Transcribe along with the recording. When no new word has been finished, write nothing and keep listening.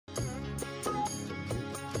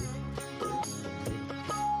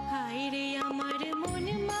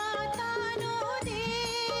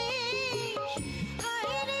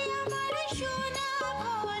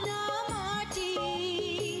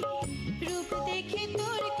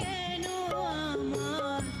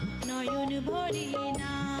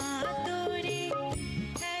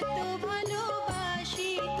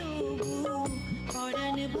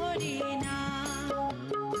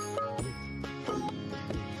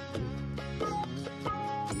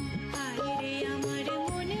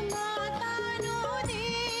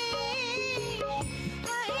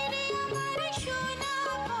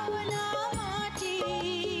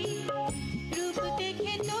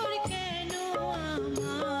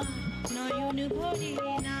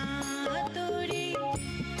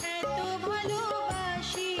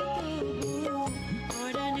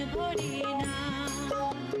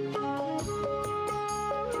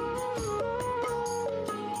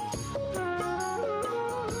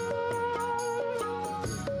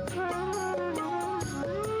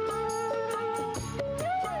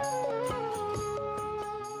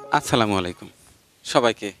আসসালামু আলাইকুম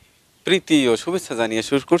সবাইকে প্রীতি ও শুভেচ্ছা জানিয়ে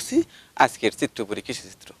শুরু করছি আজকের চিত্রপুরী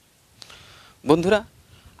কৃষিচিত্র। বন্ধুরা,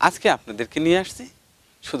 আজকে আপনাদেরকে নিয়ে আসছি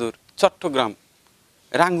সুদূর চট্টগ্রাম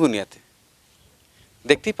রাঙ্গুনিয়াতে।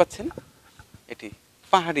 দেখতেই পাচ্ছেন এটি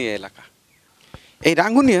পাহাড়ি এলাকা। এই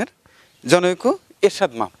রাঙ্গুনিয়ার জনৈক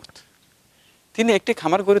এরশাদ মাহমুদ, তিনি একটি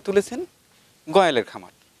খামার গড়ে তুলেছেন, গয়ালের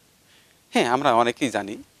খামার। হ্যাঁ, আমরা অনেকেই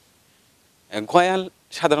জানি গয়াল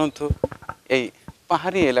সাধারণত এই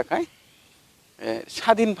পাহাড়ি এলাকায়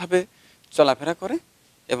স্বাধীনভাবে চলাফেরা করে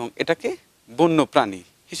এবং এটাকে বন্য প্রাণী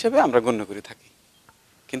হিসেবে আমরা গণ্য করে থাকি।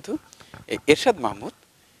 কিন্তু এই এরশাদ মাহমুদ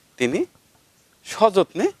তিনি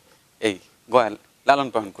সযত্নে এই গয়াল লালন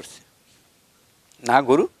পালন করছে, না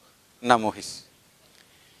গরু না মহিষ।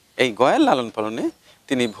 এই গয়াল লালন পালনে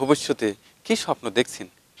তিনি ভবিষ্যতে কি স্বপ্ন দেখছেন,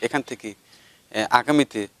 এখান থেকে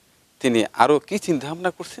আগামীতে তিনি আরও কি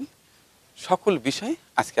চিন্তাভাবনা করছেন, সকল বিষয়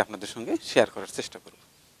আজকে আপনাদের সঙ্গে শেয়ার করার চেষ্টা করব।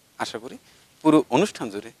 আশা করি পুরো অনুষ্ঠান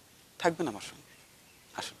জুড়ে থাকবেন আমার সঙ্গে।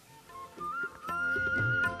 আসুন।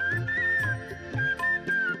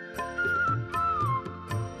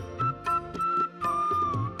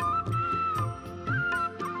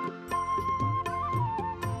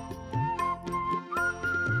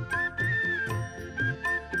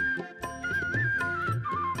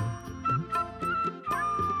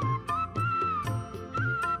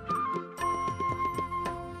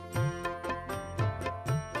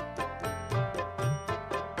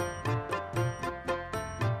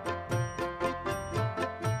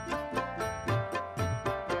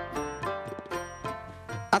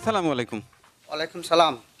 আসসালামু আলাইকুম। ওয়ালাইকুম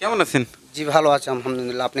সালাম। কেমন আছেন? জি ভালো আছি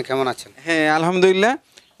আলহামদুলিল্লাহ। আপনি কেমন আছেন? হ্যাঁ, আলহামদুলিল্লাহ।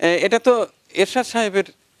 এটা তো এরশাদ সাহেবের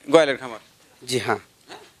গয়ালের খামার। জি হ্যাঁ,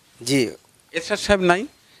 জি। এরশাদ সাহেব নাই?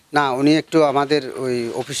 না, উনি একটু আমাদের ওই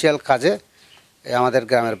অফিসিয়াল কাজে আমাদের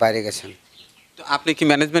গ্রামের বাইরে গেছেন। তো আপনি কি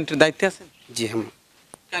ম্যানেজমেন্টের দায়িত্বে আছেন? জি হ্যাঁ।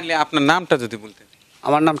 কাইন্ডলি আপনার নামটা যদি বলতেন।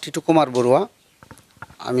 আমার নাম টিটু কুমার বড়ুয়া।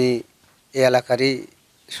 আমি এই এলাকারই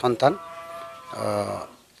সন্তান।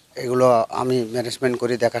 এগুলো আমি ম্যানেজমেন্ট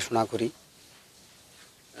করি, দেখাশোনা করি।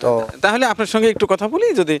 তো তাহলে আপনার সঙ্গে একটু কথা বলি,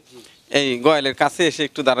 যদি এই গয়ালের কাছে এসে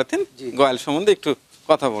একটু দাঁড়াতেন, জি। গয়াল সম্বন্ধে একটু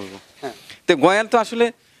কথা বলবো। হ্যাঁ। তো গয়াল তো আসলে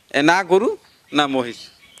না গরু না মহিষ,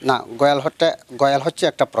 না, গয়াল হচ্ছে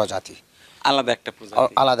একটা প্রজাতি, আলাদা একটা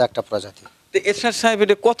প্রজাতি। আলাদা একটা প্রজাতি। তো এরশাদ সাহেব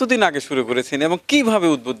এটা কতদিন আগে শুরু করেছেন এবং কিভাবে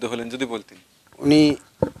উদ্বুদ্ধ হলেন যদি বলতেন। উনি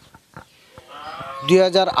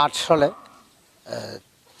 2008 সালে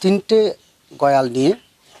তিনটে গয়াল নিয়ে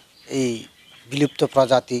এই বিলুপ্ত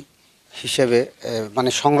প্রজাতি হিসেবে মানে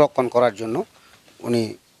সংরক্ষণ করার জন্য উনি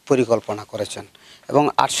পরিকল্পনা করেছেন এবং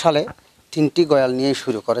 8 সালে 3টি গয়াল নিয়েই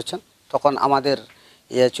শুরু করেছেন। তখন আমাদের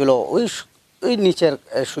ছিল ওই নিচের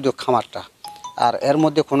শুধু খামারটা, আর এর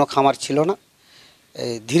মধ্যে কোনো খামার ছিল না।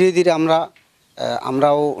 ধীরে ধীরে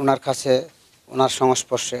আমরাও ওনার কাছে, ওনার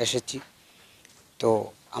সংস্পর্শে এসেছি। তো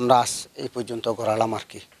আমরা এই পর্যন্ত গড়ালাম আর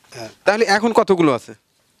কি। তাহলে এখন কতগুলো আছে?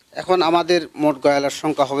 এখন আমাদের মোট গয়ালের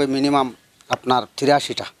সংখ্যা হবে মিনিমাম আপনার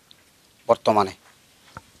 83টা বর্তমানে।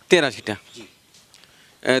 83টা।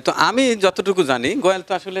 তো আমি যতটুকু জানি গয়াল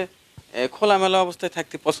তো আসলে খোলামেলা অবস্থায়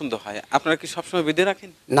থাকতে পছন্দ হয়। আপনারা কি সবসময় বেঁধে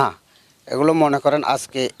রাখেন? না, এগুলো মনে করেন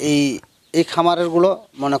আজকে এই খামারেরগুলো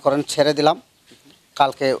মনে করেন ছেড়ে দিলাম,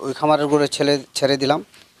 কালকে ওই খামারেরগুলো ছেড়ে দিলাম।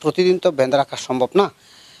 প্রতিদিন তো বেঁধে রাখা সম্ভব না।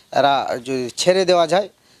 এরা যদি ছেড়ে দেওয়া যায়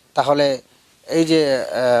তাহলে এই যে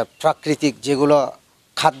প্রাকৃতিক যেগুলো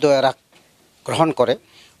খাদ্য এরা গ্রহণ করে,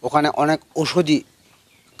 ওখানে অনেক ঔষধি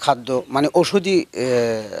খাদ্য, মানে ঔষধি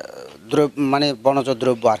মানে বনজ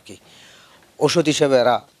দ্রব্য আর কি, ওষুধ হিসেবে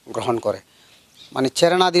এরা গ্রহণ করে। মানে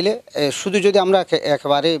ছেড়ে না দিলে, শুধু যদি আমরা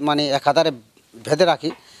একেবারে মানে একাধারে বেঁধে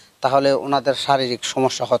রাখি তাহলে ওনাদের শারীরিক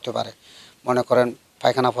সমস্যা হতে পারে। মনে করেন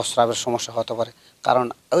পায়খানা প্রস্রাবের সমস্যা হতে পারে। কারণ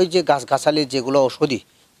ওই যে গাছগাছালি যেগুলো ঔষধি,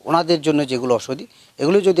 ওনাদের জন্য যেগুলো ঔষধি,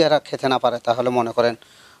 এগুলো যদি এরা খেতে না পারে তাহলে মনে করেন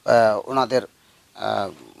ওনাদের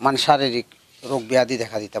মানে শারীরিক রোগ ব্যাধি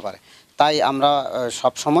দেখা দিতে পারে। তাই আমরা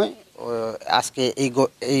সব সময় আজকে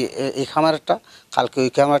এই খামারটা, কালকে ওই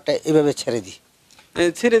খামারটা এইভাবে ছেড়ে দিই।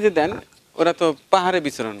 ছেড়ে যে দেন, ওরা তো পাহাড়ে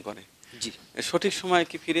বিচরণ করে। জি। সঠিক সময়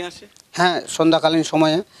কি ফিরে আসে? হ্যাঁ, সন্ধ্যাকালীন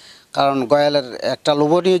সময়ে। কারণ গয়ালের একটা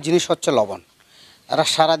লোভনীয় জিনিস হচ্ছে লবণ। এরা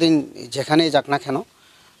সারাদিন যেখানেই যাক না কেন,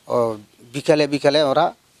 বিকেলে বিকেলে ওরা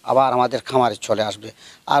আবার আমাদের খামারে চলে আসবে।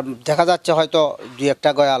 আর দেখা যাচ্ছে হয়তো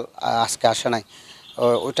 2-1টা গয়াল আজকে আসে নাই,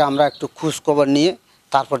 ওইটা আমরা একটু খোঁজ খবর নিয়ে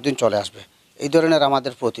তারপর দিন চলে আসবে। এই ধরনের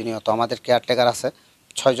আমাদের প্রতিনিয়ত আমাদের কেয়ারটেকার আছে,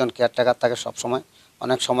 6 জন কেয়ারটেকার থাকে সবসময়।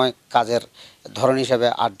 অনেক সময় কাজের ধরন হিসেবে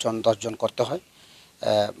 8 জন 10 জন করতে হয়।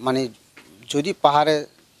 মানে যদি পাহাড়ে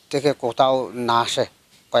থেকে কোথাও না আসে,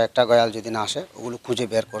 কয়েকটা গয়াল যদি না আসে, ওগুলো খুঁজে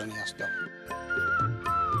বের করে নিয়ে আসতে হবে।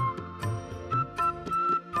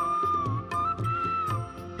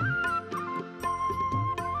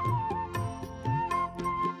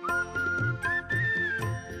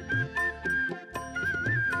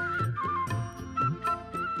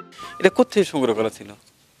 এটা কোথায় সংগ্রহ করা ছিল?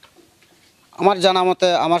 আমার জানা মতে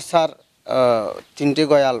আমার স্যার তিনটি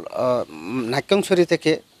গয়াল নাক্যংছড়ি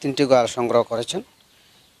থেকে তিনটি গয়াল সংগ্রহ করেছেন,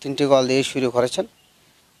 তিনটি গয়াল দিয়েই শুরু করেছেন।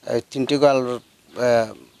 এই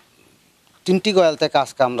তিনটি গয়াল থেকে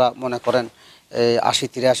আজকে আমরা মনে করেন এই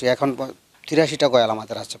 ৮০-৮৩ এখন ৮৩টা গয়াল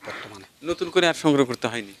আমাদের আছে বর্তমানে। নতুন করে আর সংগ্রহ করতে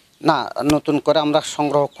হয়নি? না, নতুন করে আমরা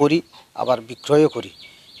সংগ্রহ করি, আবার বিক্রয়ও করি।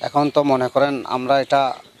 এখন তো মনে করেন আমরা এটা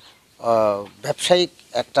ব্যবসায়িক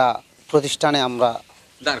একটা প্রতিষ্ঠানে আমরা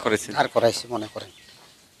দাঁড় করাইছি মনে করেন।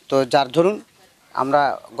 তো যার ধরুন আমরা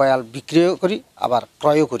গয়াল বিক্রিও করি আবার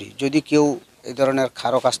ক্রয়ও করি। যদি কেউ এই ধরনের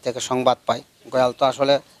কারো কাছ থেকে সংবাদ পায়, গয়াল তো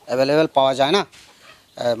আসলে অ্যাভেলেবেল পাওয়া যায় না,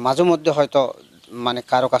 মাঝে মধ্যে হয়তো মানে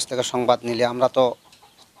কারো কাছ থেকে সংবাদ নিলে আমরা তো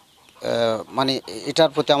মানে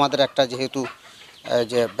এটার প্রতি আমাদের একটা যেহেতু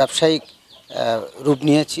যে ব্যবসায়িক রূপ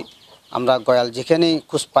নিয়েছি, আমরা গয়াল যেখানেই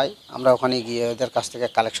খোঁজ পাই আমরা ওখানে গিয়ে ওদের কাছ থেকে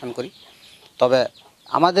কালেকশন করি। তবে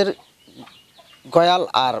আমাদের গয়াল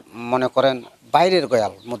আর মনে করেন বাইরের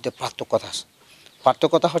গয়াল মধ্যে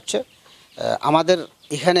পার্থক্যতা হচ্ছে আমাদের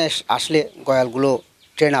এখানে আসলে গয়ালগুলো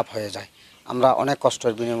ট্রেন আপ হয়ে যায়। আমরা অনেক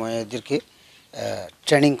কষ্টের বিনিময়ে এদেরকে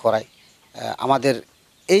ট্রেনিং করাই। আমাদের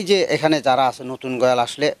এই যে এখানে যারা আছে নতুন গয়াল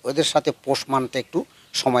আসলে ওদের সাথে পোষ মানতে একটু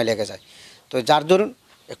সময় লেগে যায়, তো যার দরুন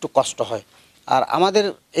একটু কষ্ট হয়। আর আমাদের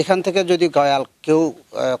এখান থেকে যদি গয়াল কেউ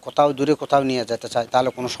কোথাও দূরে কোথাও নিয়ে যেতে চায় তাহলে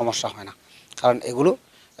কোনো সমস্যা হয় না, কারণ এগুলো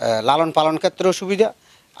লালন পালন ক্ষেত্রেও সুবিধা,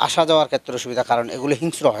 আসা যাওয়ার ক্ষেত্রেও সুবিধা, কারণ এগুলো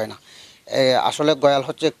হিংস্র হয় না। আসলে গয়াল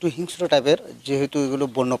হচ্ছে একটু হিংস্র টাইপের, যেহেতু এগুলো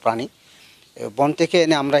বন্য প্রাণী, বন থেকে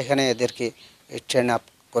এনে আমরা এখানে এদেরকে ট্রেন আপ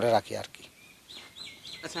করে রাখি আর কি।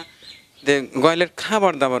 আচ্ছা, যে গয়ালের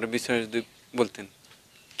খাবার দাবার বিষয়ে যদি বলতেন,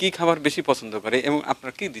 কি খাবার বেশি পছন্দ করে এবং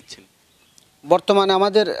আপনারা কি দিচ্ছেন? বর্তমানে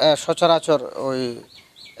আমাদের সচরাচর ওই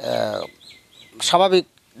স্বাভাবিক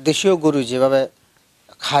দেশীয় গরু যেভাবে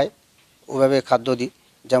খায় ওইভাবে খাদ্য দিই,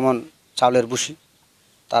 যেমন চাউলের ভুসি,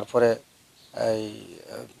 তারপরে এই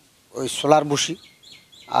ওই সোলার ভুসি,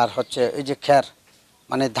 আর হচ্ছে এই যে খ্যার,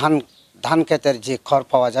 মানে ধান ক্ষেতের যে খড়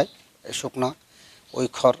পাওয়া যায় শুকনো ওই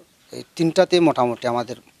খড়, এই তিনটাতে মোটামুটি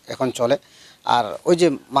আমাদের এখন চলে। আর ওই যে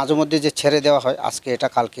মাঝে মধ্যে যে ছেড়ে দেওয়া হয় আজকে এটা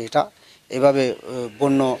কালকে এটা, এইভাবে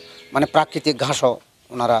বন্য মানে প্রাকৃতিক ঘাসও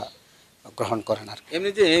ওনারা গ্রহণ করেন আর কি।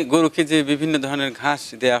 এমনি যে গরুকে যে বিভিন্ন ধরনের ঘাস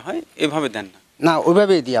দেওয়া হয় এভাবে দেন না? না,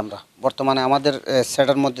 ওইভাবেই দিই আমরা। বর্তমানে আমাদের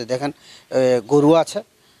সেটার মধ্যে দেখেন গরু আছে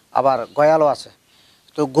আবার গয়ালও আছে,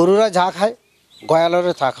 তো গরুরা যা খায়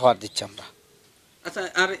গয়ালেরও তা খাবার দিচ্ছি আমরা। আচ্ছা,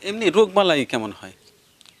 আর এমনি রোগবালাই কেমন হয়?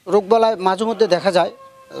 রোগবালায় মাঝে মধ্যে দেখা যায়,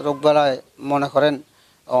 রোগবালায় মনে করেন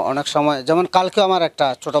অনেক সময়, যেমন কালকে আমার একটা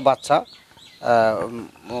ছোট বাচ্চা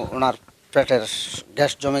ওনার পেটের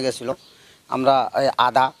গ্যাস জমে গেছিলো, আমরা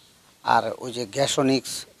আদা আর ওই যে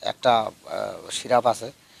গ্যাসোনিক্স একটা সিরাপ আছে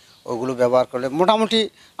ওগুলো ব্যবহার করলে মোটামুটি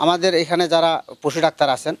আমাদের এখানে যারা পশু ডাক্তার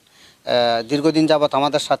আছেন দীর্ঘদিন যাবৎ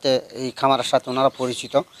আমাদের সাথে এই খামারের সাথে ওনারা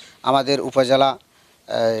পরিচিত, আমাদের উপজেলা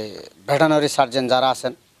ভেটেরিনারি সার্জন যারা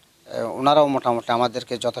আছেন ওনারাও মোটামুটি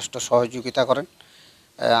আমাদেরকে যথেষ্ট সহযোগিতা করেন।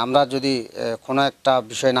 আমরা যদি কোনো একটা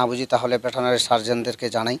বিষয় না বুঝি তাহলে ভেটেরিনারি সার্জনদেরকে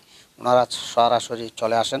জানাই, ওনারা সরাসরি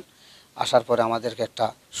চলে আসেন, আসার পরে আমাদেরকে একটা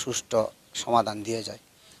সুষ্ঠু সমাধান দিয়ে যায়।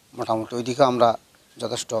 মোটামুটি ওই দিকেও আমরা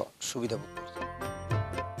যথেষ্ট সুবিধা ভোগ করছি।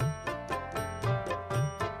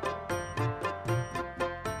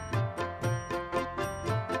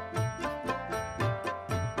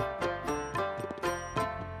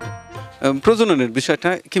 প্রজননের বিষয়টা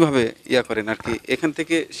কিভাবে ইয়া করেন আর কি? এখান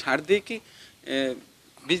থেকে সার দিয়ে কি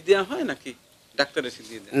বীজ দেওয়া হয় নাকি ডাক্তার এসে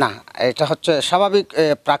দিয়ে দেন? না, এটা হচ্ছে স্বাভাবিক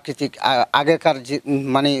প্রাকৃতিক আগেকার যে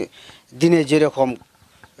মানে দিনে যেরকম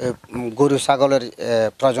গরু ছাগলের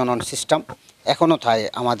প্রজনন সিস্টেম এখনও তাই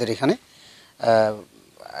আমাদের এখানে।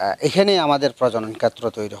 এখানেই আমাদের প্রজনন ক্ষেত্র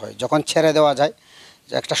তৈরি হয়। যখন ছেড়ে দেওয়া যায়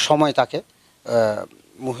যে একটা সময় থাকে,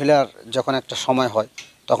 মহিলার যখন একটা সময় হয়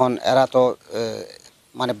তখন এরা তো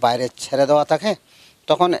মানে বাইরে ছেড়ে দেওয়া থাকে,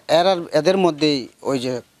 তখন এদের মধ্যেই ওই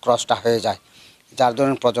যে ক্রসটা হয়ে যায়, যার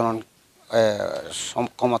ধরুন প্রজনন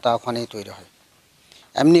ক্ষমতা ওখানেই তৈরি হয়।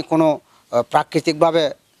 এমনি কোনো প্রাকৃতিকভাবে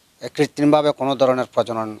কৃত্রিমভাবে কোনো ধরনের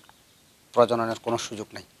প্রজননের কোনো সুযোগ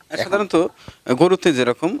নেই। সাধারণত গরুতে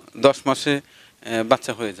যেরকম 10 মাসে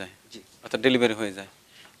বাচ্চা হয়ে যায়, অর্থাৎ ডেলিভারি হয়ে যায়,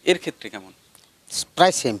 এর ক্ষেত্রে কেমন?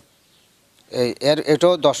 প্রায় সেম,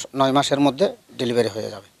 এটাও 9 মাসের মধ্যে ডেলিভারি হয়ে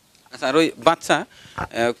যাবে। আচ্ছা, আর ওই বাচ্চা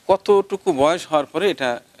কতটুকু বয়স হওয়ার পরে এটা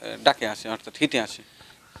ডাকে আসে, অর্থাৎ হিটে আসে?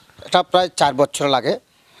 এটা প্রায় 4 বছর লাগে,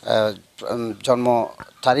 জন্ম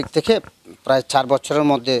তারিখ থেকে প্রায় 4 বছরের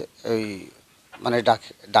মধ্যে ওই মানে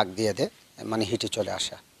ডাক দিয়ে দেয়, মানে হিটে চলে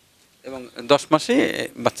আসে। এবং 10 মাসে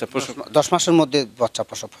বাচ্চা প্রসব? 10 মাসের মধ্যে বাচ্চা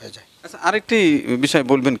প্রসব হয়ে যায়। আচ্ছা, আরেকটি বিষয়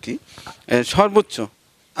বলবেন কি, সর্বোচ্চ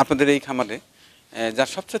আপনাদের এই খামারে যার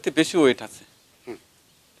সবচেয়ে বেশি ওয়েট আছে,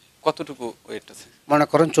 কতটুকু ওয়েট আছে? মনে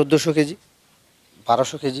করেন 1400 কেজি,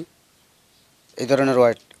 1200 কেজি, এই ধরনের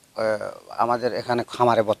ওয়েট আমাদের এখানে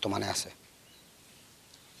খামারে বর্তমানে আছে।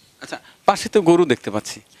 আচ্ছা, পাশে তো গরু দেখতে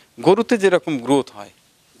পাচ্ছি, গরুতে যেরকম গ্রোথ হয়,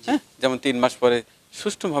 হ্যাঁ, যেমন 3 মাস পরে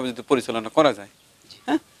সুষ্ঠুভাবে যদি পরিচালনা করা যায়,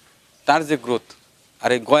 হ্যাঁ, তার যে গ্রোথ আর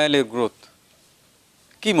এই গয়ালের গ্রোথ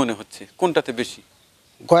কি মনে হচ্ছে কোনটাতে বেশি?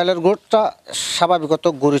 গয়ালের গোটটা স্বাভাবিকত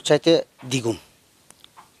গরুর চাইতে দ্বিগুণ।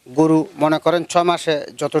 গরু মনে করেন 6 মাসে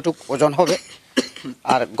যতটুকু ওজন হবে,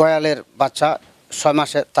 আর গয়ালের বাচ্চা 6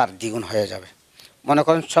 মাসে তার দ্বিগুণ হয়ে যাবে। মনে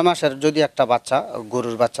করেন 6 মাসের যদি একটা বাচ্চা,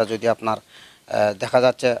 গরুর বাচ্চা যদি আপনার দেখা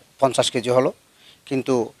যাচ্ছে 50 কেজি হলো,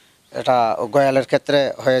 কিন্তু এটা গয়ালের ক্ষেত্রে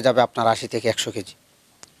হয়ে যাবে আপনার 80 থেকে 100 কেজি,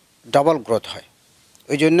 ডবল গ্রোথ হয়।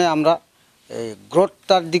 ওই জন্যে আমরা এই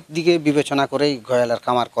গ্রোথটার দিক দিকে বিবেচনা করেই গয়ালের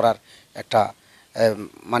খামার করার একটা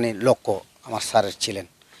মানে লক্ষ্য আমার স্যারের ছিলেন,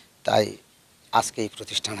 তাই আজকে এই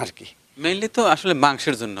প্রতিষ্ঠান আর কি। মেইনলি তো আসলে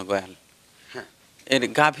মাংসের জন্য গয়াল। হ্যাঁ। এর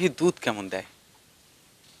গাভী দুধ কেমন দেয়?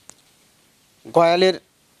 গয়ালের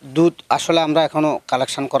দুধ আসলে আমরা এখনও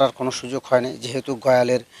কালেকশন করার কোনো সুযোগ হয়নি, যেহেতু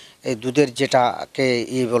গয়ালের এই দুধের যেটাকে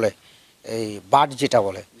বলে এই বাট যেটা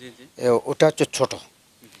বলে, জি জি। ওটা হচ্ছে ছোট।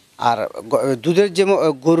 আর দুধের যেমন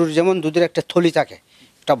গরুর যেমন দুধের একটা থলি থাকে,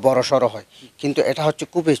 একটা বড় সড়ো হয়, কিন্তু এটা হচ্ছে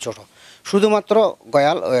খুবই ছোট। শুধুমাত্র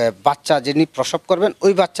গয়াল বাচ্চা যিনি প্রসব করবেন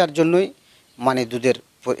ওই বাচ্চার জন্যই মানে দুধের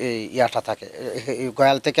ইয়াটা থাকে। এই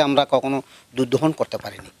গয়াল থেকে আমরা কখনো দুধ দহন করতে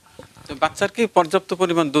পারিনি। তো বাচ্চার কি পর্যাপ্ত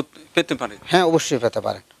পরিমাণ দুধ পেতে পারে? হ্যাঁ, অবশ্যই পেতে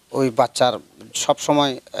পারেন। ওই বাচ্চার সব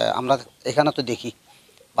সময় আমরা এখানে তো দেখি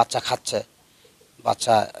বাচ্চা খাচ্ছে,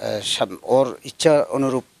 বাচ্চা ওর ইচ্ছা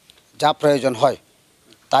অনুরূপ যা প্রয়োজন হয়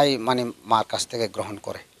তাই মানে মার কাছ থেকে গ্রহণ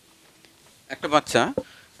করে। একটা বাচ্চা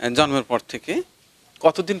জন্মের পর থেকে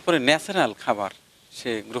কতদিন পরে ন্যাচারাল খাবার সে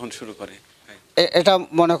গ্রহণ শুরু করে? এটা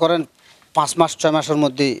মনে করেন 5 মাস 6 মাসের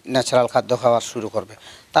মধ্যেই ন্যাচারাল খাদ্য খাওয়া শুরু করবে।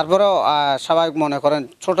 তারপরেও স্বাভাবিক মনে করেন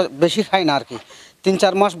ছোট বেশি খায় না আর কি,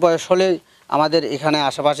 3-4 মাস বয়স হলেই আমাদের এখানে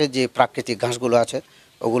আশেপাশে যে প্রাকৃতিক ঘাসগুলো আছে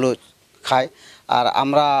ওগুলো খায়। আর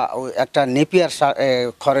আমরা ওই একটা নেপিয়ার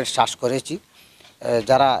খড়ের চাষ করেছি,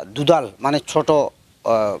 যারা দুধাল মানে ছোট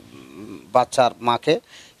বাচ্চার মাকে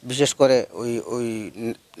বিশেষ করে ওই ওই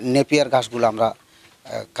নেপিয়ার ঘাসগুলো আমরা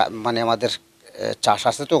মানে আমাদের চাষ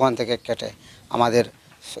আছে, তো ওখান থেকে কেটে আমাদের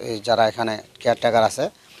যারা এখানে কেয়ারটেকার আছে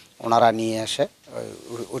ওনারা নিয়ে এসে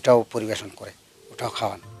ওটাও পরিবেশন করে, ওটাও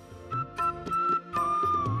খাওয়ান।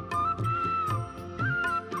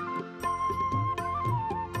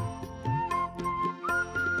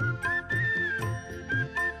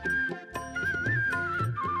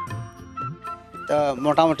 তা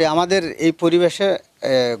মোটামুটি আমাদের এই পরিবেশে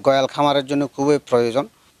গয়াল খামারের জন্য খুবই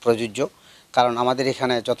প্রযোজ্য, কারণ আমাদের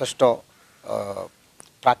এখানে যথেষ্ট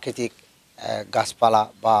প্রাকৃতিক গাছপালা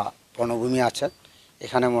বা বনভূমি আছে।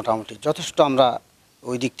 এখানে মোটামুটি যথেষ্ট আমরা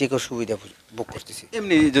ওই দিক থেকেও সুবিধা ভোগ করতেছি।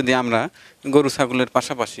 এমনি যদি আমরা গরু ছাগলের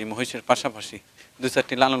পাশাপাশি মহিষের পাশাপাশি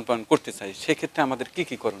 2-4টি লালন পালন করতে চাই, সেক্ষেত্রে আমাদের কি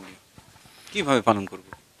কি করণীয়, কিভাবে পালন করব?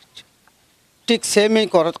 ঠিক সেমই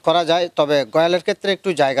করা যায়, তবে গয়ালের ক্ষেত্রে একটু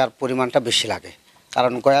জায়গার পরিমাণটা বেশি লাগে,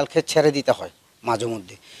 কারণ গয়াল ক্ষেত ছেড়ে দিতে হয় মাঝে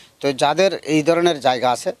মধ্যে। তো যাদের এই ধরনের জায়গা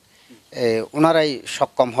আছে ওনারাই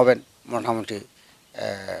সক্ষম হবেন মোটামুটি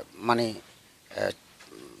মানে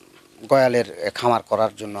গয়ালের খামার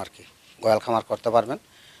করার জন্য আর কি, গয়াল খামার করতে পারবেন।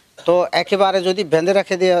 তো একেবারে যদি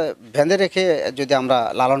বেঁধে রেখে যদি আমরা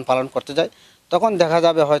লালন পালন করতে যাই, তখন দেখা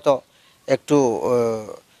যাবে হয়তো একটু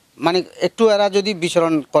মানে একটু এরা যদি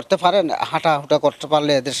বিচরণ করতে পারেন, হাঁটাহুটা করতে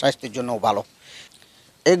পারলে এদের স্বাস্থ্যের জন্যও ভালো।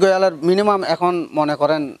 এই গয়ালের মিনিমাম এখন মনে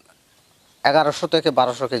করেন 1100 থেকে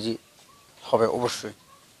 1200 কেজি হবে অবশ্যই।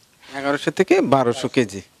 1100 থেকে 1200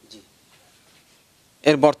 কেজি।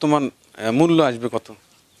 এর বর্তমান মূল্য আসবে কত?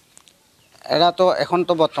 এরা তো এখন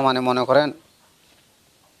তো বর্তমানে মনে করেন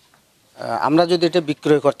আমরা যদি এটা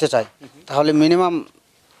বিক্রয় করতে চাই তাহলে মিনিমাম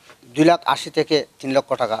 2,80,000 থেকে 3 লক্ষ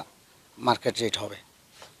টাকা মার্কেট রেট হবে।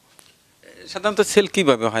 সাধারণত সেল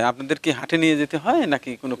কিভাবে হয়? আপনাদের কি হাটে নিয়ে যেতে হয়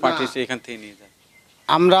নাকি কোনো পার্টি এসে এখান থেকে নিয়ে যায়?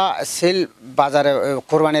 আমরা সেল বাজারে,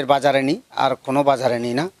 কোরবানির বাজারে নিই, আর কোনো বাজারে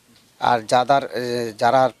নিই না। আর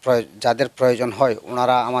যাদের প্রয়োজন হয়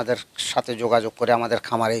ওনারা আমাদের সাথে যোগাযোগ করে আমাদের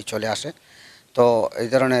খামারেই চলে আসে। তো এই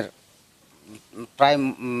ধরনের প্রায়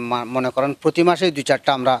মনে করেন প্রতি মাসেই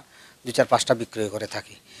 2-4টা আমরা 2-4-5টা বিক্রয় করে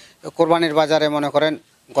থাকি। কোরবানির বাজারে মনে করেন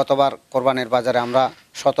গতবার কোরবানির বাজারে আমরা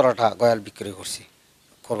 17টা গয়াল বিক্রি করছি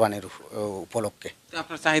কোরবানির উপলক্ষে।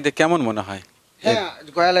 আপনার চাহিদা কেমন মনে হয়? হ্যাঁ,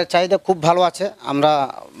 গয়ালের চাহিদা খুব ভালো আছে, আমরা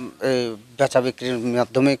বেচা বিক্রির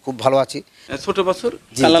মাধ্যমে খুব ভালো আছি। ছোট বছর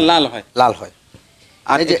কালার লাল হয়। লাল হয়।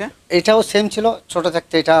 আর এই যে এটাও সেম ছিল, ছোট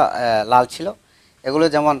থাকতে এটা লাল ছিল। এগুলো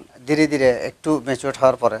যেমন ধীরে ধীরে একটু ম্যাচিউর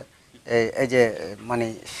হওয়ার পরে এই যে মানে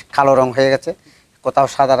কালো রং হয়ে গেছে, কোথাও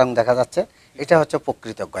সাদা রং দেখা যাচ্ছে, এটা হচ্ছে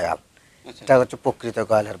প্রকৃত গয়াল। আচ্ছা। এটা হচ্ছে প্রকৃত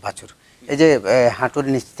গয়ালের বাছুর। এই যে হাঁটুর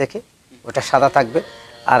নিচ থেকে ওটা সাদা থাকবে,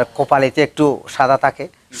 আর কপালিতে একটু সাদা থাকে,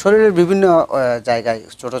 শরীরের বিভিন্ন জায়গায়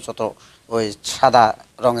ছোট ছোট ওই সাদা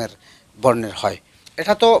রঙের বর্ণের হয়।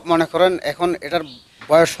 এটা তো মনে করেন এখন এটার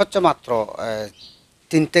বয়স হচ্ছে মাত্র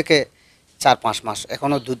 3 থেকে 4-5 মাস,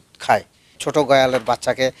 এখনও দুধ খায়। ছোট গয়ালের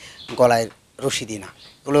বাচ্চাকে গলায় রশি দিই না,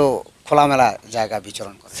 এগুলো খোলামেলা জায়গা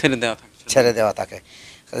বিচরণ করে, ছেড়ে দেওয়া থাকছে। ছেড়ে দেওয়া থাকে।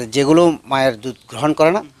 যেগুলো মায়ের দুধ গ্রহণ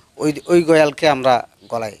করে না, ওই ওই গয়ালকে আমরা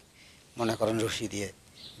গলায় মনে করেন রশি দিয়ে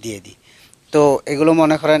দিয়ে দিই। তো এগুলো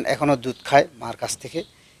মনে করেন এখনও দুধ খায় মার কাছ থেকে।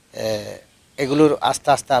 এগুলোর আস্তে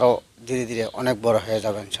আস্তে আরও ধীরে ধীরে অনেক বড় হয়ে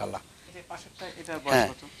যাবে ইনশাল্লাহ। হ্যাঁ,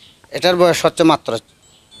 এটার বয়স হচ্ছে মাত্র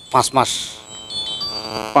 5 মাস।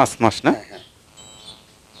 5 মাস না?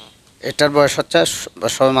 এটার বয়স হচ্ছে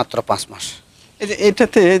সবে মাত্র 5 মাস। এই যে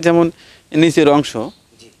এটাতে যেমন নিচের অংশ,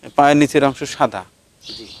 পায়ের নিচের অংশ সাদা,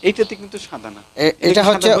 এইটাতে কিন্তু সাদা না। এটা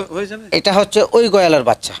হচ্ছে হয়ে যাবে। এটা হচ্ছে ওই গয়ালের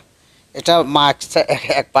বাচ্চা। এটা মা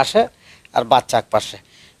এক পাশে আর বাচ্চা এক পাশে।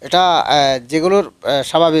 এটা যেগুলোর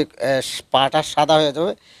স্বাভাবিক পাটা সাদা হয়ে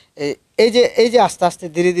যাবে, এই যে আস্তে আস্তে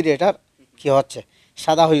ধীরে ধীরে এটার কি হচ্ছে,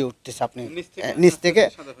 সাদা হয়ে উঠতেছে। আপনি নিচ থেকে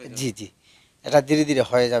জি জি, এটা ধীরে ধীরে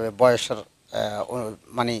হয়ে যাবে বয়সের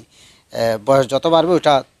মানে বয়স যত বাড়বে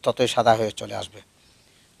ওটা ততই সাদা হয়ে চলে আসবে।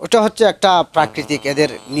 ওটা হচ্ছে একটা প্রাকৃতিক এদের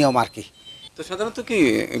নিয়ম আর কি। তো সাধারণত কি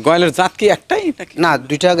গয়ালের জাত কি একটাই নাকি? না,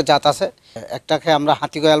 দুইটা জাত আছে। একটাকে আমরা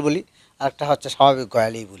হাতি গয়াল বলি, আর একটা হচ্ছে স্বাভাবিক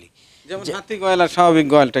গয়ালই বলি। যেমন হাতি গয়াল আর স্বাভাবিক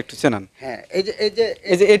গয়ালটা একটু চেনান। হ্যাঁ, এই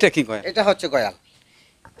যে এটা কি গয়াল? এটা হচ্ছে গয়াল,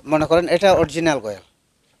 মনে করেন এটা অরিজিনাল গয়াল।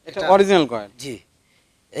 এটা অরিজিনাল গয়াল। জি,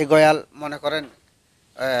 এই গয়াল মনে করেন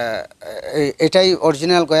এটাই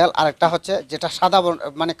অরিজিনাল গয়াল। আর একটা হচ্ছে যেটা সাদা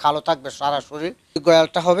মানে কালো থাকবে সারা শরীর, এই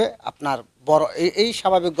গয়ালটা হবে আপনার বড়। এই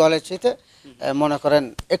স্বাভাবিক গয়ালের চাইতে মনে করেন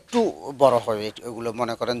একটু বড় হবে। এগুলো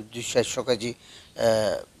মনে করেন 200-100 কেজি,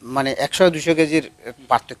 মানে 100-200 কেজির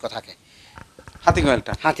পার্থক্য থাকে। হাতি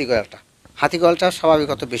গয়ালটা। হাতি গয়ালটা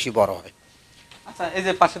স্বাভাবিকত বেশি বড় হবে। আচ্ছা, এই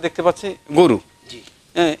যে পাশে দেখতে পাচ্ছি গরু, জি,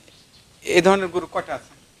 এই ধরনের গরু কয়টা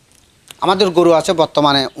আছে? আমাদের গরু আছে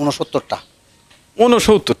বর্তমানে 69টা।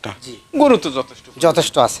 69টা? জি, গরু তো যথেষ্ট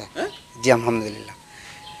যথেষ্ট আছে। হ্যাঁ? জি, আলহামদুলিল্লাহ।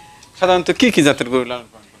 সাধারণত কি কি জাতের গরু লালন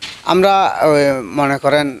পালন করেন? আমরা মনে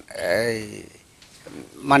করেন এই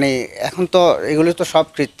মানে এখন তো এগুলো তো সব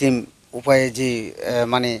কৃত্রিম উপায়ে যে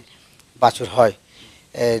মানে বাছুর হয়।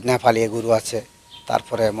 নেপালি গরু আছে,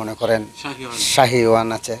 তারপরে মনে করেন শাহিওয়ান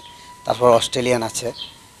আছে, তারপর অস্ট্রেলিয়ান আছে।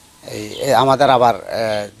 এই আমাদের আবার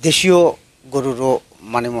দেশীয় গরুরও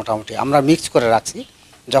মানে মোটামুটি আমরা মিক্স করে রাখছি,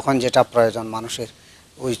 যখন যেটা প্রয়োজন মানুষের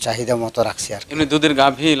ওই চাহিদা মতো রাখছি আর কি। এমনি দুধের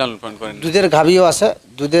গাভী লালন পালন করেন? দুধের গাভীও আছে,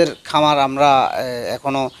 দুধের খামার আমরা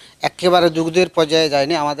এখনো একেবারে দুধের পর্যায়ে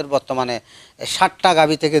যায়নি। আমাদের বর্তমানে 60টা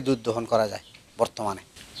গাভী থেকে দুধ দহন করা যায় বর্তমানে।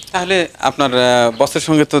 তাহলে আপনার বসের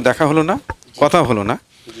সঙ্গে তো দেখা হলো না, কথা হলো না,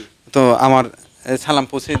 তো আমার সালাম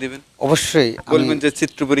পৌঁছে দেবেন। অবশ্যই বলবেন যে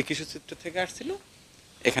চিত্রপুরী কৃষিচিত্র থেকে আসছিল,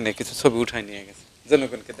 এখানে কিছু ছবি উঠাই নিয়ে গেছে,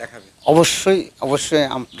 জনগণকে দেখাবে। অবশ্যই অবশ্যই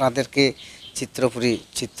আপনাদেরকে চিত্রপুরী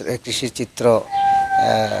কৃষিচিত্র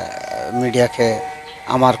মিডিয়াকে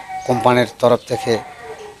আমার কোম্পানির তরফ থেকে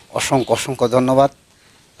অসংখ্য অসংখ্য ধন্যবাদ।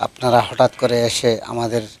 আপনারা হঠাৎ করে এসে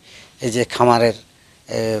আমাদের এই যে খামারের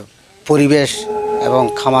পরিবেশ এবং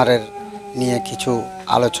খামারের নিয়ে কিছু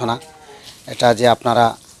আলোচনা, এটা যে আপনারা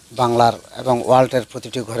বাংলার এবং ওয়ার্ল্ডের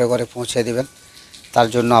প্রতিটি ঘরে ঘরে পৌঁছে দেবেন, তার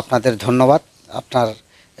জন্য আপনাদের ধন্যবাদ। আপনার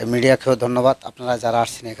মিডিয়াকেও ধন্যবাদ। আপনারা যারা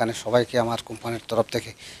আসছেন এখানে সবাইকে আমার কোম্পানির তরফ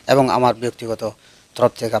থেকে এবং আমার ব্যক্তিগত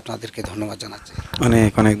তরফ থেকে আপনাদেরকে ধন্যবাদ জানাচ্ছি।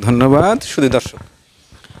 অনেক অনেক ধন্যবাদ। শুধু দর্শক,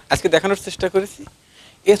 আজকে দেখানোর চেষ্টা করেছি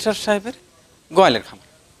এরশাদ সাহেবের গোয়ালের খামার।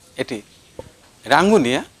 এটি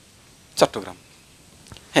রাঙ্গুনিয়া, চট্টগ্রাম।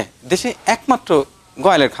 হ্যাঁ, দেশে একমাত্র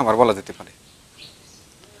গোয়ালের খামার বলা যেতে পারে।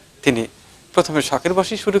 তিনি প্রথমে শখের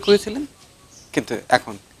বশেই শুরু করেছিলেন, কিন্তু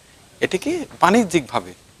এখন এটিকে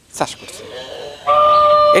বাণিজ্যিকভাবে চাষ করছেন।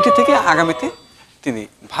 এটি থেকে আগামীতে তিনি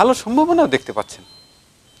ভালো সম্ভাবনাও দেখতে পাচ্ছেন।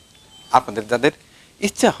 আপনাদের যাদের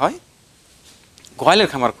ইচ্ছা হয় গোয়ালের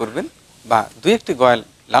খামার করবেন বা দুই একটি গোয়াল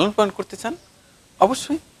লালন পালন করতে চান,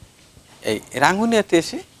 অবশ্যই এই রাঙ্গুনিয়াতে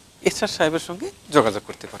এসে এরশাদ সাহেবের সঙ্গে যোগাযোগ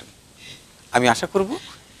করতে পারেন। আমি আশা করব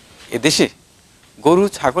এদেশে গরু,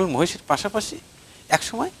 ছাগল, মহিষের পাশাপাশি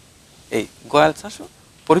একসময় এই গোয়াল চাষও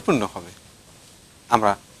পরিপূর্ণ হবে।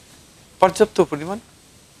 আমরা পর্যাপ্ত পরিমাণ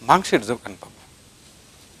মাংসের যোগান পাব।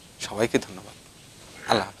 সবাইকে ধন্যবাদ।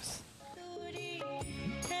 আল্লাহ হাফেজ।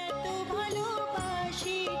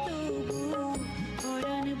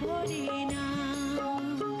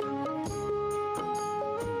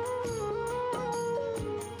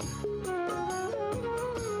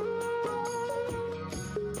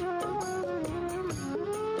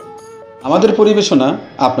 আমাদের পরিবেশনা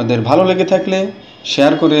আপনাদের ভালো লেগে থাকলে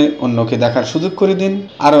শেয়ার করে অন্যকে দেখার সুযোগ করে দিন।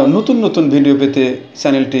 আরও নতুন নতুন ভিডিও পেতে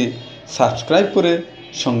চ্যানেলটি সাবস্ক্রাইব করে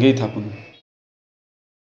সঙ্গেই থাকুন।